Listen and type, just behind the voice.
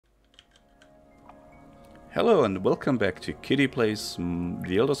Hello and welcome back to Kitty Plays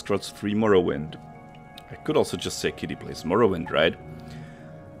The Elder Scrolls 3 Morrowind. I could also just say Kitty Plays Morrowind, right?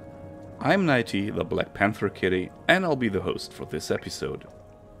 I'm Nighty, the Black Panther Kitty, and I'll be the host for this episode.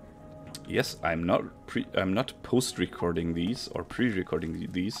 Yes, I'm not post-recording these or pre-recording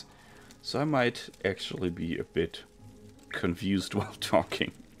these, so I might actually be a bit confused while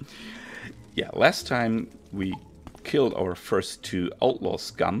talking. Yeah, last time we killed our first two outlaw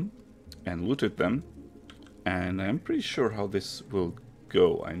scum and looted them. And I'm pretty sure how this will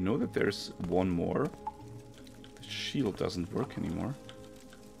go. I know that there's one more. The shield doesn't work anymore.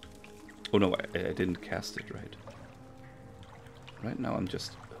 Oh no, I didn't cast it right. Right now I'm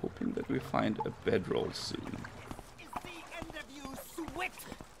just hoping that we find a bedroll soon.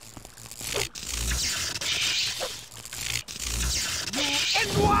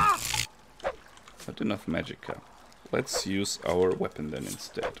 Not enough magicka. Let's use our weapon then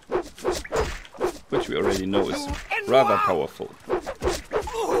instead. Which we already know is rather powerful.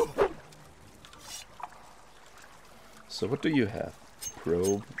 So what do you have?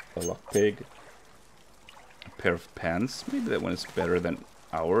 Probe, a lockpig, a pair of pants. Maybe that one is better than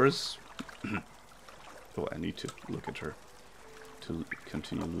ours. Oh, I need to look at her to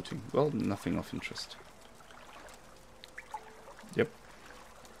continue looting. Well, nothing of interest. Yep.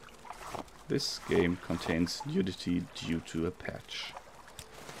 This game contains nudity due to a patch.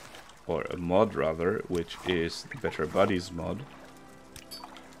 Or a mod rather, which is the Better Buddies mod.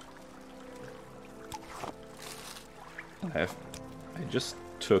 I just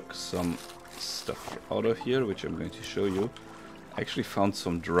took some stuff out of here, which I'm going to show you. I actually found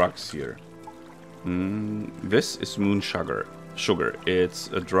some drugs here. This is moon sugar. It's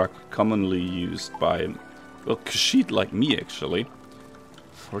a drug commonly used by, well, Khajiit like me actually.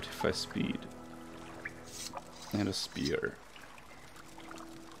 45 speed. And a spear.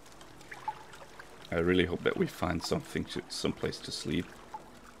 I really hope that we find some place to sleep.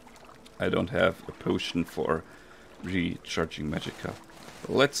 I don't have a potion for recharging magicka.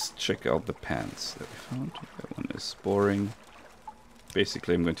 Let's check out the pants that we found. That one is boring.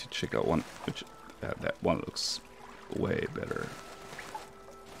 Basically, I'm going to check out one, which that one looks way better.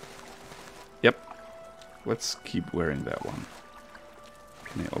 Yep. Let's keep wearing that one.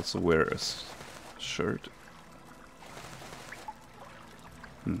 Can I also wear a shirt?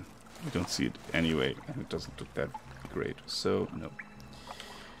 I don't see it anyway, and it doesn't look that great, so no.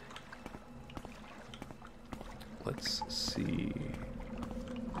 Let's see.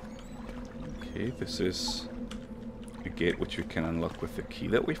 Okay, this is a gate which we can unlock with the key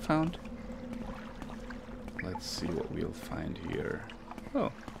that we found. Let's see what we'll find here.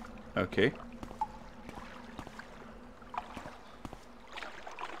 Oh, okay.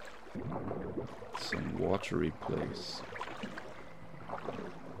 Some watery place.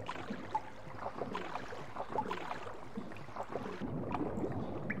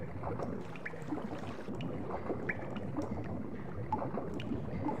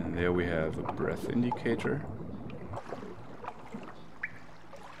 There we have a breath indicator.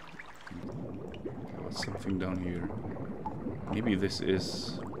 There was something down here. Maybe this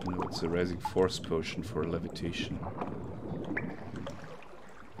is... no, it's a rising force potion for levitation.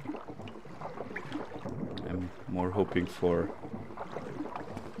 I'm more hoping for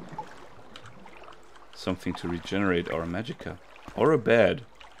something to regenerate our magicka. Or a bed.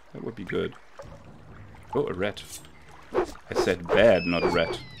 That would be good. Oh, a rat. I said bad, not a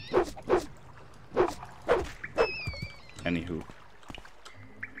rat. Anywho.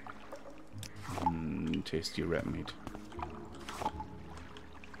 Tasty rat meat.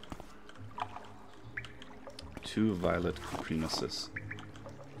 2 violet cuprinuses.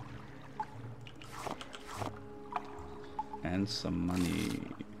 And some money.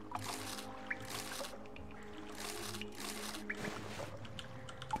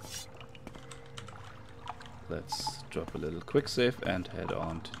 Let's drop a little quick save and head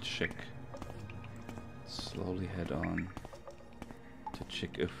on to check. Slowly head on to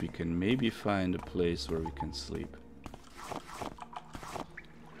check if we can maybe find a place where we can sleep.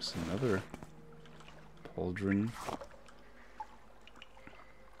 There's another pauldron.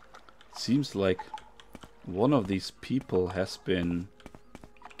 It seems like one of these people has been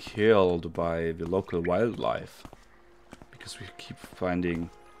killed by the local wildlife, because we keep finding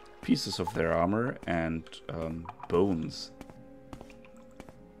pieces of their armor and bones.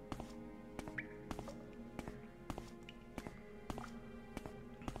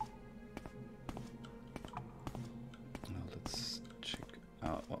 Now let's check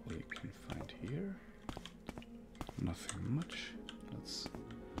out what we can find here. Nothing much. Let's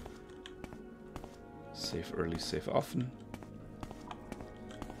save early, save often.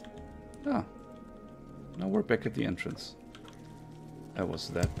 Ah, Now we're back at the entrance. That was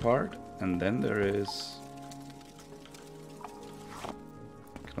that part. And then there is...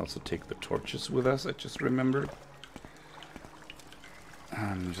 We can also take the torches with us, I just remembered.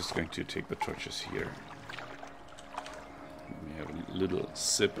 I'm just going to take the torches here. Let me have a little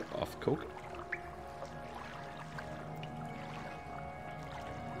sip of Coke.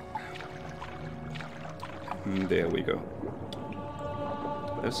 And there we go.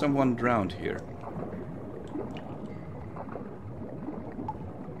 There's someone drowned here.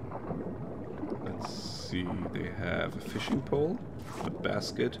 Let's see, they have a fishing pole, a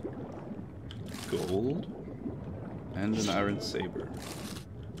basket, gold, and an iron saber.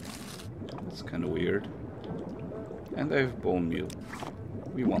 That's kind of weird. And they have bone meal.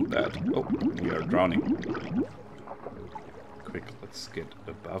 We want that. Oh, we are drowning. Quick, let's get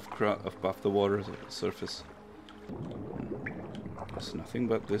above the water surface. There's nothing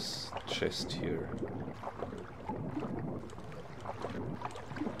but this chest here.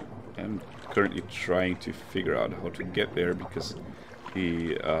 I'm currently trying to figure out how to get there because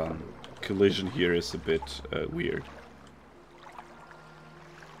the collision here is a bit weird.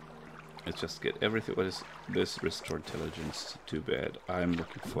 Let's just get everything. What is this? Restore intelligence. Too bad. I'm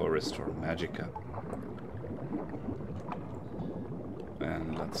looking for restore magicka.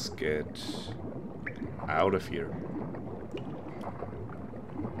 And let's get out of here.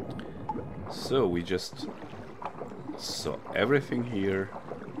 So we just saw everything here.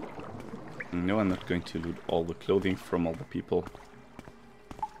 No, I'm not going to loot all the clothing from all the people.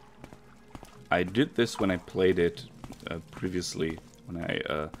 I did this when I played it previously. When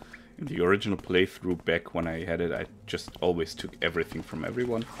I in the original playthrough back when I had it, I just always took everything from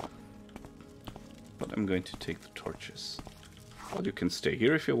everyone. But I'm going to take the torches. Well, you can stay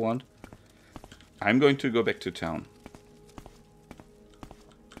here if you want. I'm going to go back to town.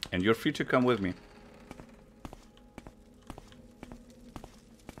 And you're free to come with me.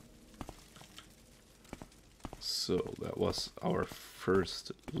 So that was our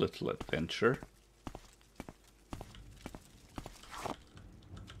first little adventure.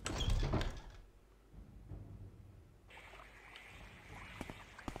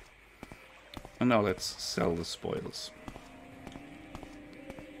 And now let's sell the spoils.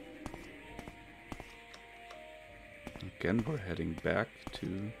 Again, we're heading back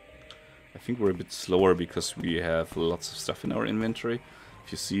to... I think we're a bit slower because we have lots of stuff in our inventory.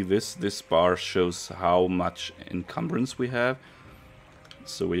 If you see this bar shows how much encumbrance we have.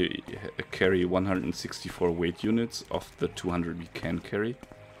 So we carry 164 weight units of the 200 we can carry.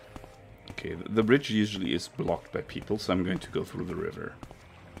 Okay, the bridge usually is blocked by people, so I'm going to go through the river.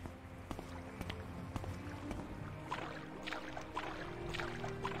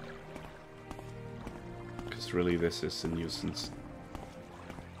 Because really this is a nuisance.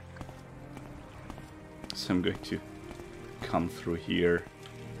 So I'm going to come through here.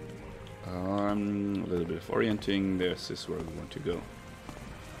 A little bit of orienting. This is where we want to go.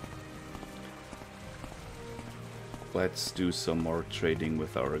 Let's do some more trading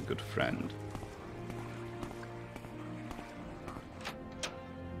with our good friend.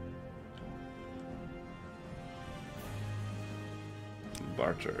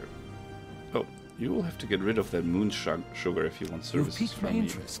 Barter. Oh, you will have to get rid of that moon sugar if you want services from me. You've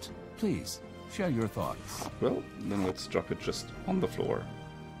piqued my interest. Please, share your thoughts. Well, then let's drop it just on the floor.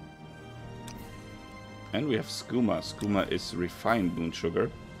 And we have skooma. Skooma is refined moon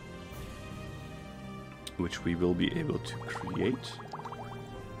sugar, which we will be able to create.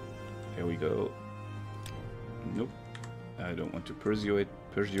 There we go. Nope. I don't want to persuade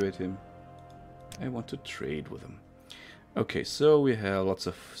him. I want to trade with him. Okay, so we have lots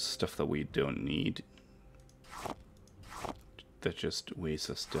of stuff that we don't need. That just weighs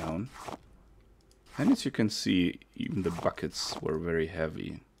us down. And as you can see, even the buckets were very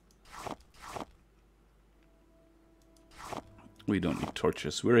heavy. We don't need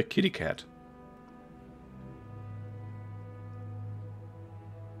torches. We're a kitty cat.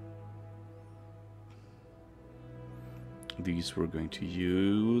 These we're going to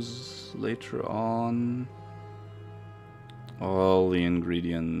use later on. All the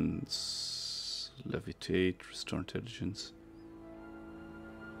ingredients. Levitate, restore intelligence.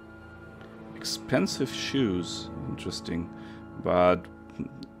 Expensive shoes. Interesting. But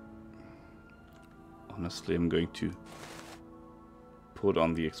honestly, I'm going to put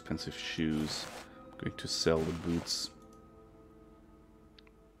on the expensive shoes. I'm going to sell the boots.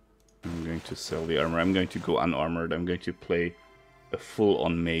 I'm going to sell the armor. I'm going to go unarmored. I'm going to play a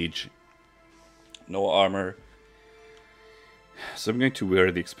full-on mage. No armor. So I'm going to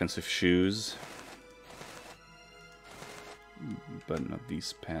wear the expensive shoes. But not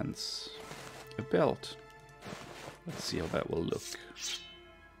these pants. A belt. Let's see how that will look.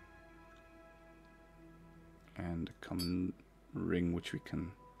 And a common ring which we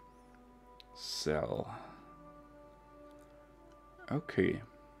can sell. Okay.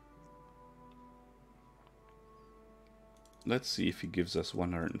 Let's see if he gives us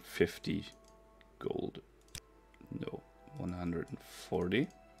 150 gold. No, 140.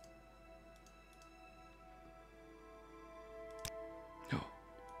 No.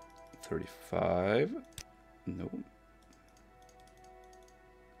 35. No.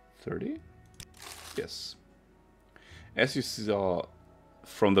 30? Yes. As you saw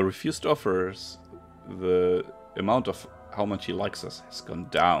from the refused offers, the amount of how much he likes us has gone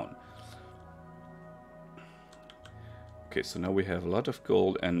down. Okay, so now we have a lot of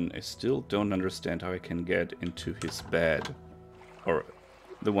gold, and I still don't understand how I can get into his bed. Or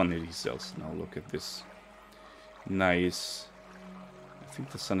the one that he sells. Now look at this. Nice. I think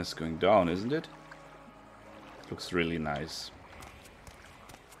the sun is going down, isn't it? Looks really nice.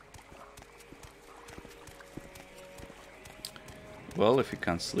 Well, if you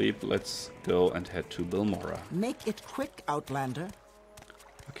can't sleep, let's go and head to Balmora. Make it quick, Outlander.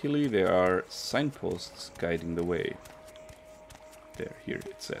 Luckily, there are signposts guiding the way. There, here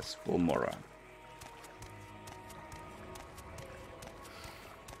it says Balmora.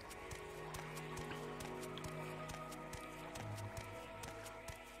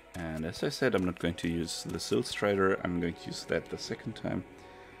 And as I said, I'm not going to use the Silt Strider. I'm going to use that the second time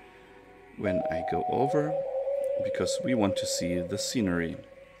when I go over, because we want to see the scenery.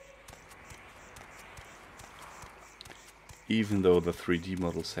 Even though the 3D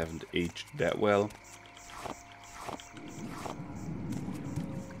models haven't aged that well.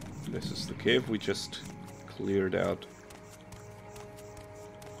 This is the cave we just cleared out.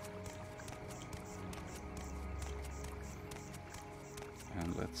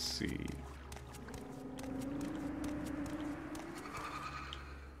 And let's see.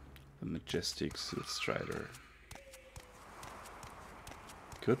 The majestic Silt Strider.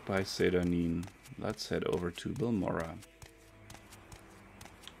 Goodbye, Sedanin. Let's head over to Balmora.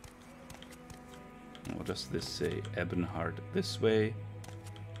 What does this say? Ebonheart this way.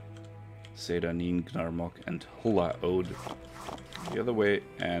 Sedanin, Gnarmok, and Hula Ode the other way,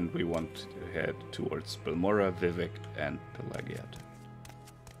 and we want to head towards Balmora, Vivek, and Pelagiat.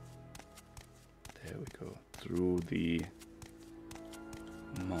 There we go, through the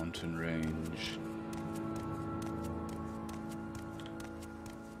mountain range.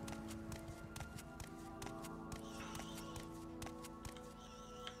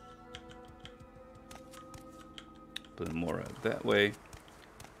 Balmora that way.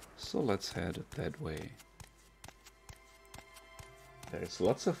 So let's head that way. There's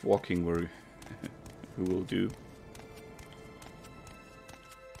lots of walking we will do.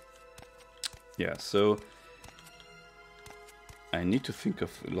 Yeah, so I need to think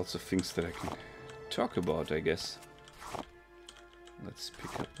of lots of things that I can talk about, I guess. Let's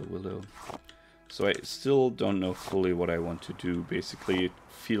pick up the willow. So I still don't know fully what I want to do. Basically, it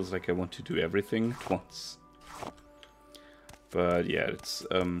feels like I want to do everything at once. But yeah, it's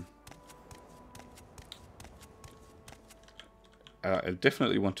I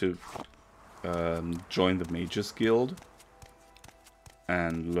definitely want to join the Mages Guild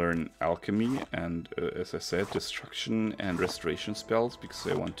and learn alchemy and, as I said, destruction and restoration spells, because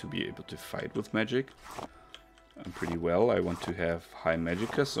I want to be able to fight with magic pretty well. I want to have high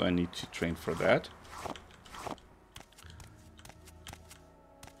magicka, so I need to train for that.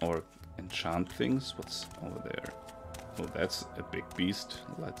 Or enchant things. What's over there? Oh, that's a big beast.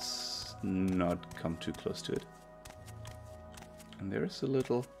 Let's not come too close to it. And there's a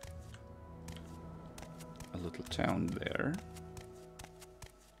little town there.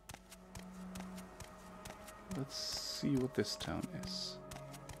 Let's see what this town is.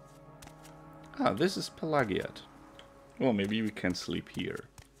 Ah, this is Pelagiat. Well, maybe we can sleep here.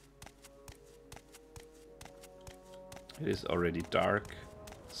 It is already dark.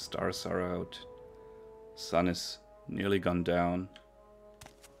 Stars are out. Sun is nearly gone down.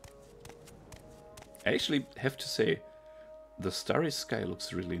 I actually have to say, the starry sky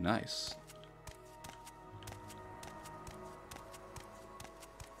looks really nice.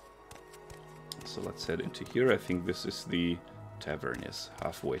 So let's head into here. I think this is the tavern, yes,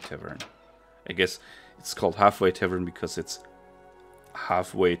 Halfway Tavern. I guess it's called Halfway Tavern because it's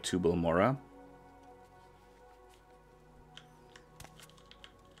halfway to Balmora.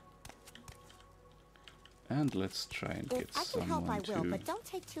 And let's try and get someone I will, to... but don't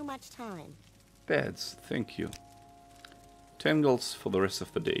take too much time. Beds, thank you. 10 golds for the rest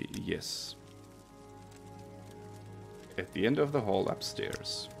of the day, yes. At the end of the hall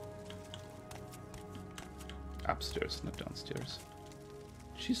upstairs. Upstairs, not downstairs.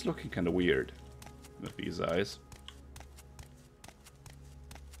 She's looking kind of weird with these eyes.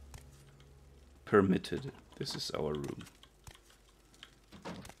 Permitted. This is our room.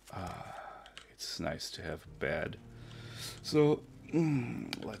 It's nice to have a bed. So,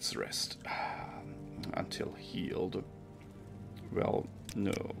 let's rest. Until healed. Well,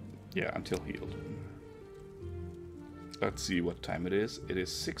 no. Yeah, until healed. Let's see what time it is. It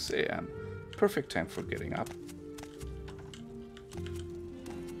is 6 a.m. Perfect time for getting up.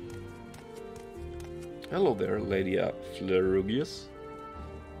 Hello there, Lady Flerugius.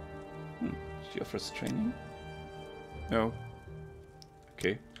 She offers training? No.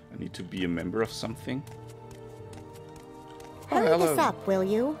 Okay, I need to be a member of something. Oh, Hurry hello. this up, will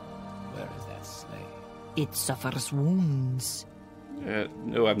you? Where is that sleigh? It suffers wounds.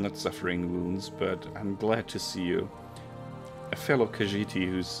 No, I'm not suffering wounds, but I'm glad to see you. A fellow Khajiiti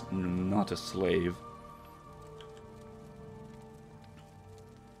who's not a slave.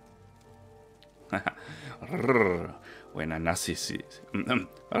 When a Nasi sees...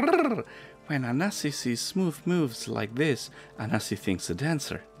 When a Nasi sees smooth moves like this, a Nasi thinks a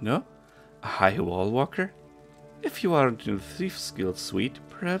dancer, no? A high wall walker? If you aren't in the Thief's Guild suite,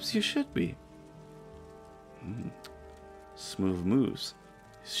 perhaps you should be. Smooth moves.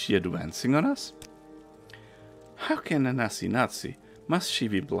 Is she advancing on us? How can a Nasi not see? Must she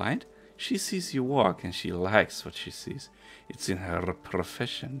be blind? She sees you walk and she likes what she sees. It's in her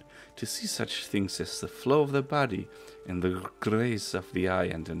profession to see such things as the flow of the body and the grace of the eye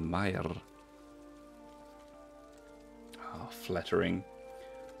and admire. Oh, flattering.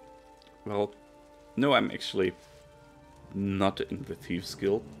 Well, no, I'm actually not in the Thieves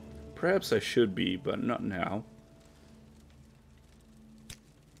Guild. Perhaps I should be, but not now.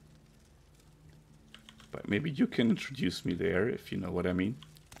 But maybe you can introduce me there, if you know what I mean.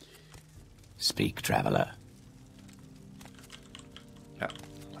 Speak, traveler. Yeah,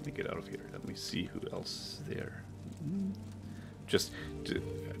 let me get out of here. Let me see who else is there.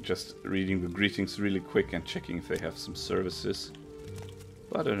 Just reading the greetings really quick and checking if they have some services.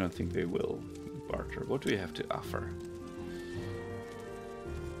 But I don't think they will. Barter. What do we have to offer?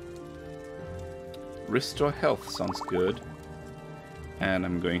 Restore health sounds good. And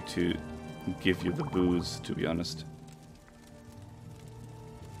I'm going to give you the booze, to be honest.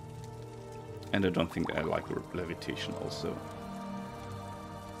 And I don't think I like levitation also.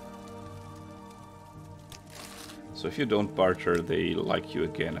 So if you don't barter, they like you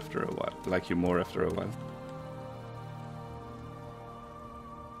again after a while. Like you more after a while.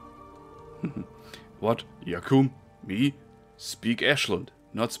 What? Yakum? Me? Speak Ashland.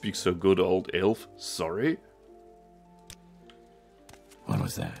 Not speak so good old elf. Sorry? What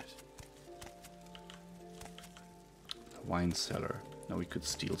was that? A wine cellar. Now we could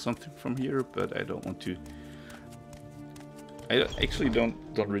steal something from here, but I don't want to. I actually don't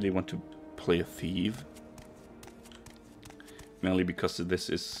really want to play a thief. Mainly because this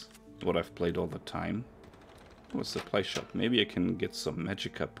is what I've played all the time. Oh, a supply shop. Maybe I can get some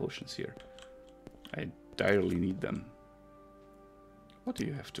Magicka potions here. I direly need them. What do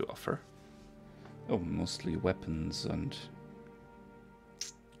you have to offer? Oh, mostly weapons and...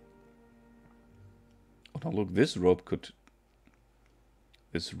 Oh, now look, this rope could...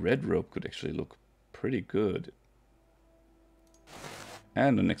 This red rope could actually look pretty good.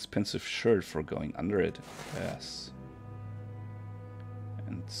 And an expensive shirt for going under it. Yes.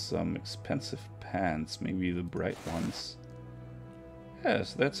 And some expensive pants, maybe the bright ones.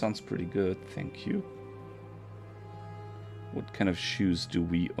 Yes, that sounds pretty good, thank you. What kind of shoes do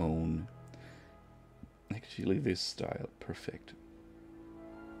we own? Actually, this style, perfect.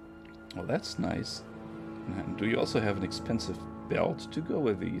 Oh, that's nice. And do you also have an expensive belt to go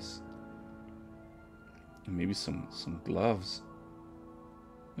with these? And maybe some gloves?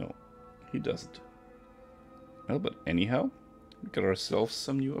 No, he doesn't. Well, but anyhow, we got ourselves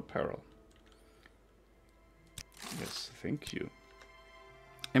some new apparel. Yes, thank you.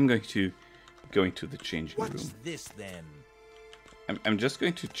 I'm going to go into the changing room. What's this then? I'm just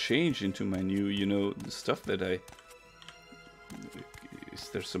going to change into my new, you know, the stuff that I... Is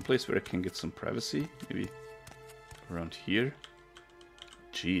there some place where I can get some privacy? Maybe around here?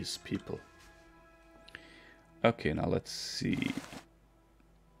 Jeez, people. Okay, now let's see.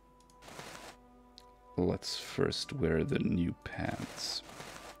 Let's first wear the new pants.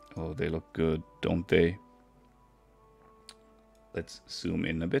 Oh, they look good, don't they? Let's zoom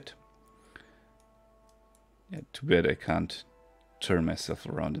in a bit. Yeah, too bad I can't turn myself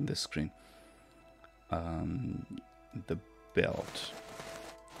around in this screen. The belt.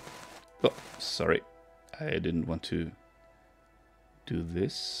 Oh, sorry. I didn't want to do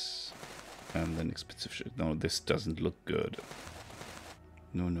this. And then expensive shit. No, this doesn't look good.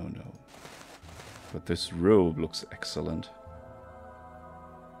 No, no, no. But this robe looks excellent.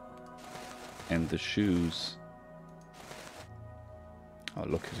 And the shoes. Oh,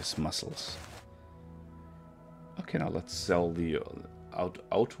 look at his muscles. Okay, now let's sell the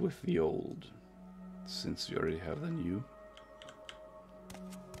out with the old, since we already have the new.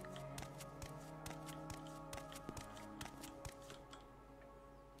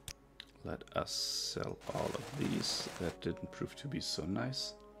 Let us sell all of these. That didn't prove to be so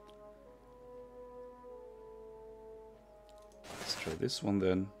nice. Let's try this one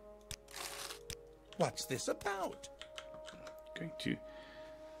then. What's this about?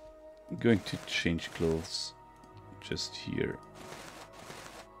 Going to change clothes just here.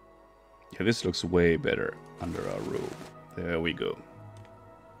 Yeah, this looks way better under our robe. There we go.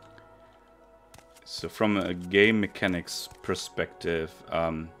 So from a game mechanics perspective,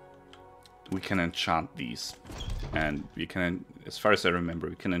 we can enchant these, and we can, as far as I remember,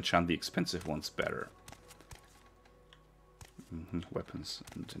 we can enchant the expensive ones better. Weapons,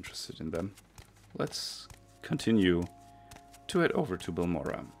 I'm not interested in them. Let's continue to head over to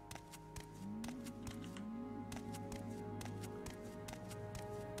Balmora.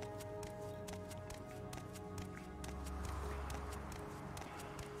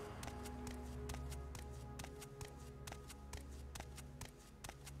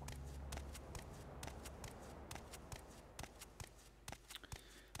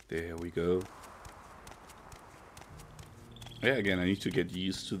 There we go. Yeah, again, I need to get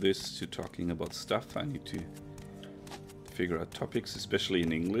used to this, to talking about stuff. I need to figure out topics, especially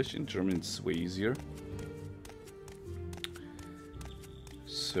in English. In German, it's way easier.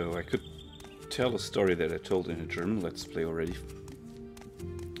 So I could tell a story that I told in a German Let's Play already.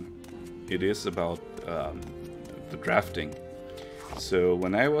 It is about the drafting. So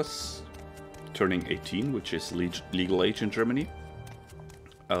when I was turning 18, which is legal age in Germany,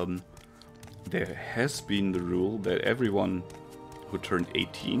 there has been the rule that everyone who turned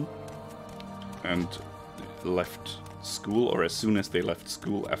 18 and left school, or as soon as they left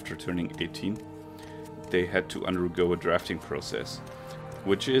school after turning 18, they had to undergo a drafting process,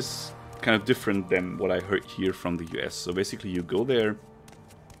 which is kind of different than what I heard here from the US. So basically you go there,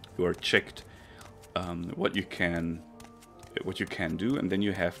 you are checked what you can do, and then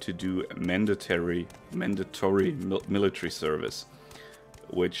you have to do a mandatory military service,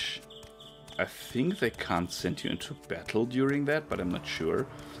 which I think they can't send you into battle during that, but I'm not sure.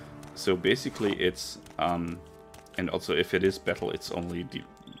 So basically it's, and also if it is battle, it's only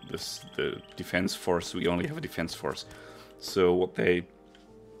the defense force. We only have a defense force. So what they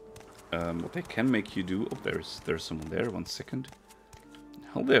can make you do, oh, there's someone there, 1 second.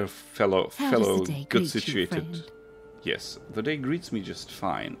 Hello there, fellow good situated. Yes, the day greets me just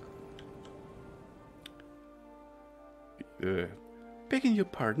fine. Begging your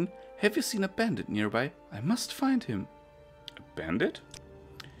pardon, have you seen a bandit nearby? I must find him. A bandit?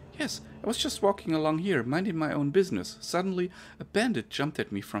 Yes, I was just walking along here, minding my own business. Suddenly, a bandit jumped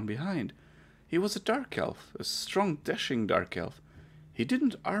at me from behind. He was a dark elf, a strong, dashing dark elf. He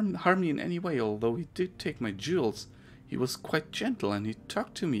didn't harm me in any way, although he did take my jewels. He was quite gentle, and he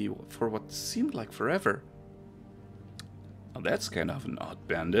talked to me for what seemed like forever. Oh, that's kind of an odd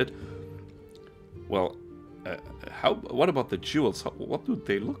bandit. Well, what about the jewels? What do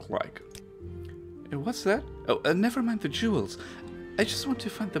they look like? What's that? Oh, never mind the jewels. I just want to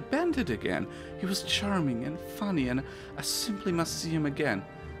find the bandit again. He was charming and funny, and I simply must see him again.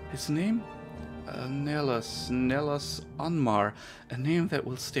 His name? Nellos Onmar, a name that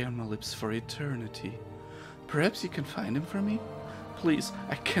will stay on my lips for eternity. Perhaps you can find him for me? Please,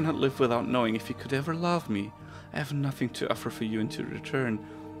 I cannot live without knowing if he could ever love me. I have nothing to offer for you in return,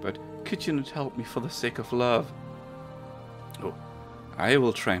 but could you not help me for the sake of love? Oh, I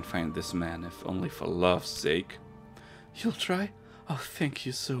will try and find this man, if only for love's sake. You'll try? Oh, thank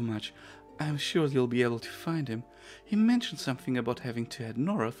you so much. I'm sure you'll be able to find him. He mentioned something about having to head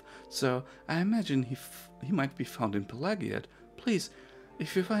north, so I imagine he might be found in Pelagiad. Please,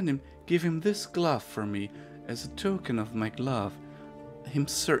 if you find him, give him this glove for me, as a token of my love. I'm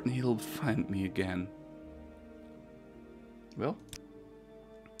certain he'll find me again. Well,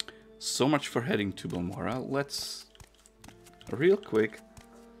 so much for heading to Balmora. Let's, real quick,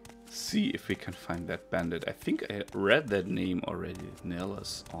 see if we can find that bandit. I think I read that name already.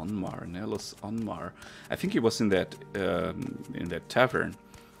 Nellos Onmar. I think he was in that tavern.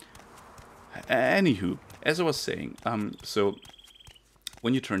 Anywho, as I was saying, so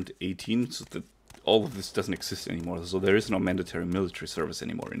when you turned 18, so that all of this doesn't exist anymore, so there is no mandatory military service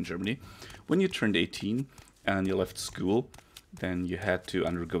anymore in Germany. When you turned 18 and you left school, then you had to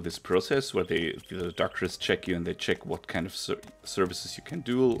undergo this process where the doctors check you and they check what kind of services you can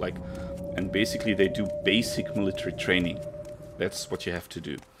do, like, and basically they do basic military training. That's what you have to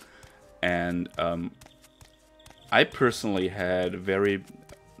do. And I personally had very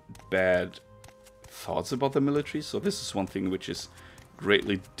bad thoughts about the military, so this is one thing which is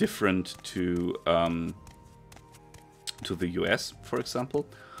greatly different to the US, for example,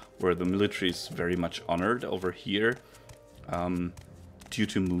 where the military is very much honored. Over here, due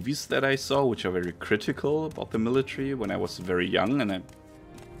to movies that I saw, which are very critical about the military when I was very young, and I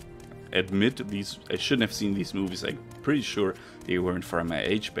admit I shouldn't have seen these movies. I'm pretty sure they weren't for my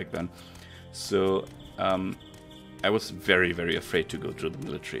age back then. So I was very, very afraid to go through the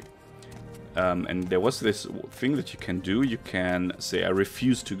military. And there was this thing that you can do. You can say, I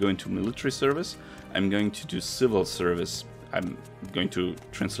refuse to go into military service. I'm going to do civil service. I'm going to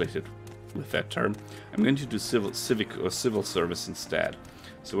translate it with that term. I'm going to do civic or civil service instead.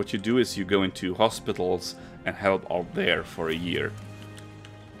 So what you do is you go into hospitals and help out there for a year.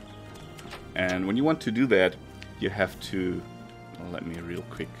 And when you want to do that, you have to... let me real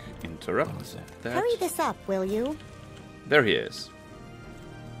quick interrupt that. Hurry this up, will you? There he is.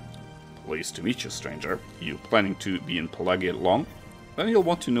 Pleased to meet you, stranger. You planning to be in Pelagia long? Then you'll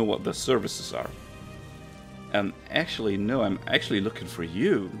want to know what the services are. Actually, no, I'm actually looking for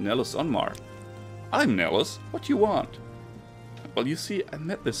you, Nellis Onmar. I'm Nellis. What you want? Well, you see, I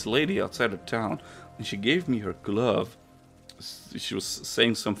met this lady outside of town, and she gave me her glove. She was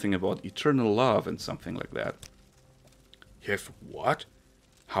saying something about eternal love and something like that. You have what?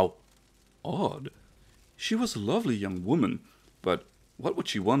 How odd. She was a lovely young woman, but what would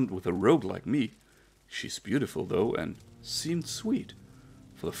she want with a rogue like me? She's beautiful, though, and seemed sweet.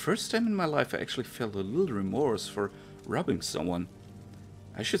 For the first time in my life, I actually felt a little remorse for robbing someone.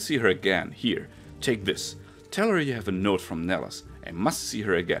 I should see her again. Here, take this. Tell her you have a note from Nellis. I must see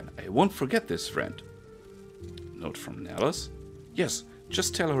her again. I won't forget this, friend. Note from Nellis? Yes,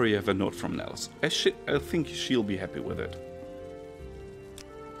 just tell her you have a note from Nellis. I think she'll be happy with it.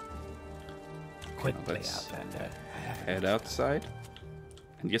 Quickly, Let's Outlander. head outside.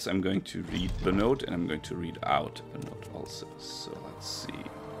 And yes, I'm going to read the note, and I'm going to read out the note also. So let's see.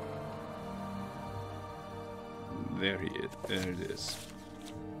 There it is.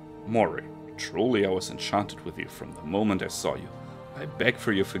 Mori, truly I was enchanted with you from the moment I saw you. I beg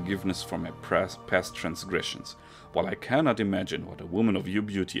for your forgiveness for my past transgressions. While I cannot imagine what a woman of your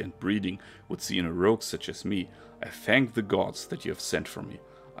beauty and breeding would see in a rogue such as me, I thank the gods that you have sent for me.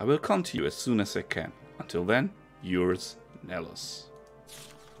 I will come to you as soon as I can. Until then, yours, Nellis.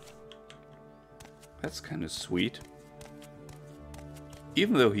 That's kind of sweet.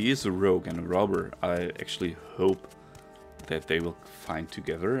 Even though he is a rogue and a robber, I actually hope that they will find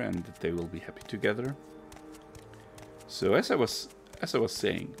together and that they will be happy together. So as I was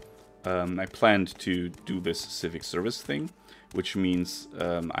saying, I planned to do this civic service thing, which means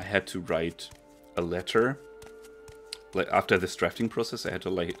I had to write a letter. After this drafting process, I had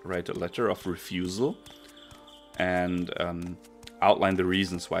to write a letter of refusal and outline the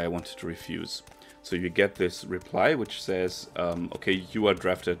reasons why I wanted to refuse. So you get this reply which says, okay, you are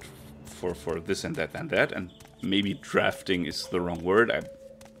drafted for this and that and that, and maybe drafting is the wrong word. I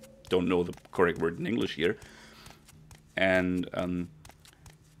don't know the correct word in English here. And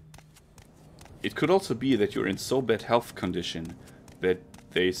it could also be that you're in so bad health condition that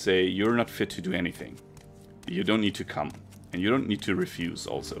they say you're not fit to do anything. You don't need to come, and you don't need to refuse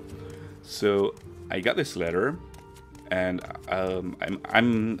also. So I got this letter. And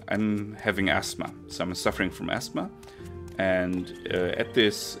I'm having asthma, so I'm suffering from asthma. And at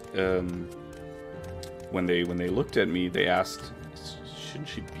this, when they looked at me, they asked, "Shouldn't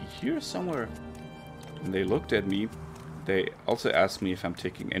she be here somewhere?" And they looked at me. They also asked me if I'm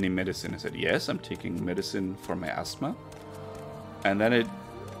taking any medicine. I said, "Yes, I'm taking medicine for my asthma." And then it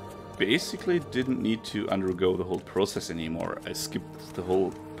basically didn't need to undergo the whole process anymore. I skipped the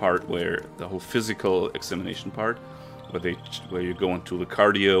whole part where the whole physical examination part. Where you go into the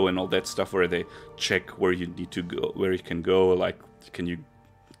cardio and all that stuff, where they check where you need to go, where you can go, like can you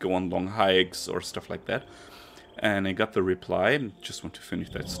go on long hikes or stuff like that. And I got the reply. Just want to finish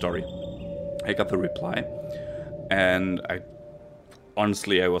that story. I got the reply, and I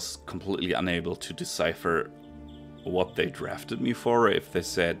was completely unable to decipher what they drafted me for. If they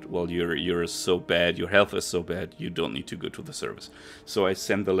said, well, you're so bad, your health is so bad, you don't need to go to the service. So I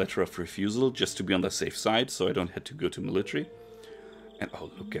sent the letter of refusal just to be on the safe side, so I don't have to go to military. And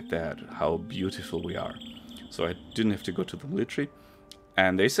oh, look at that, how beautiful we are. So I didn't have to go to the military.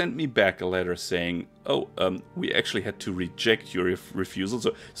 And they sent me back a letter saying, oh, we actually had to reject your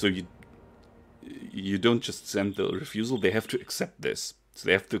refusal. So you don't just send the refusal, they have to accept this. So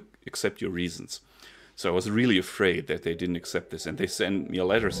they have to accept your reasons. So I was really afraid that they didn't accept this, and they sent me a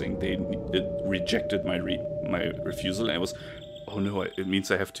letter saying they rejected my refusal, and I was, oh no, it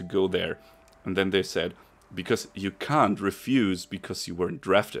means I have to go there. And then they said, because you can't refuse because you weren't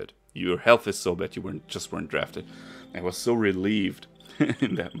drafted. Your health is so bad you weren't drafted. I was so relieved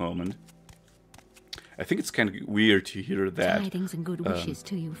in that moment. I think it's kind of weird to hear that Tidings and good wishes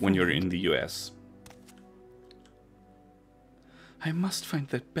to you, when you're friend. in the US. I must find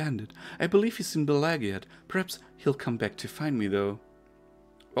that bandit. I believe he's in Belagiad. Perhaps he'll come back to find me, though.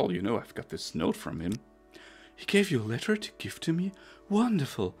 Well, you know, I've got this note from him. He gave you a letter to give to me?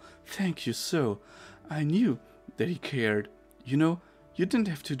 Wonderful. Thank you so. I knew that he cared. You know, you didn't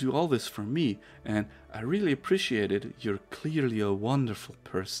have to do all this for me, and I really appreciate it. You're clearly a wonderful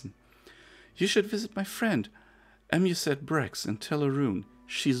person. You should visit my friend, Emuset Brex, and tell Arun.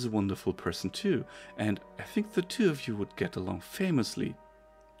 She's a wonderful person too, and I think the two of you would get along famously.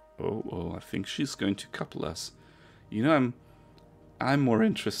 Oh, I think she's going to couple us. You know, I'm more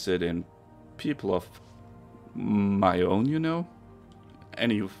interested in people of my own, you know?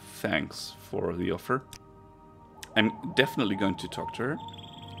 Any thanks for the offer. I'm definitely going to talk to her.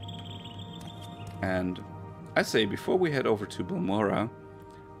 And I say, before we head over to Balmora,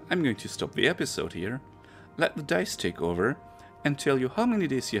 I'm going to stop the episode here, let the dice take over, and tell you how many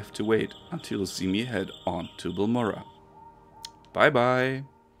days you have to wait until you see me head on to Balmora. Bye bye!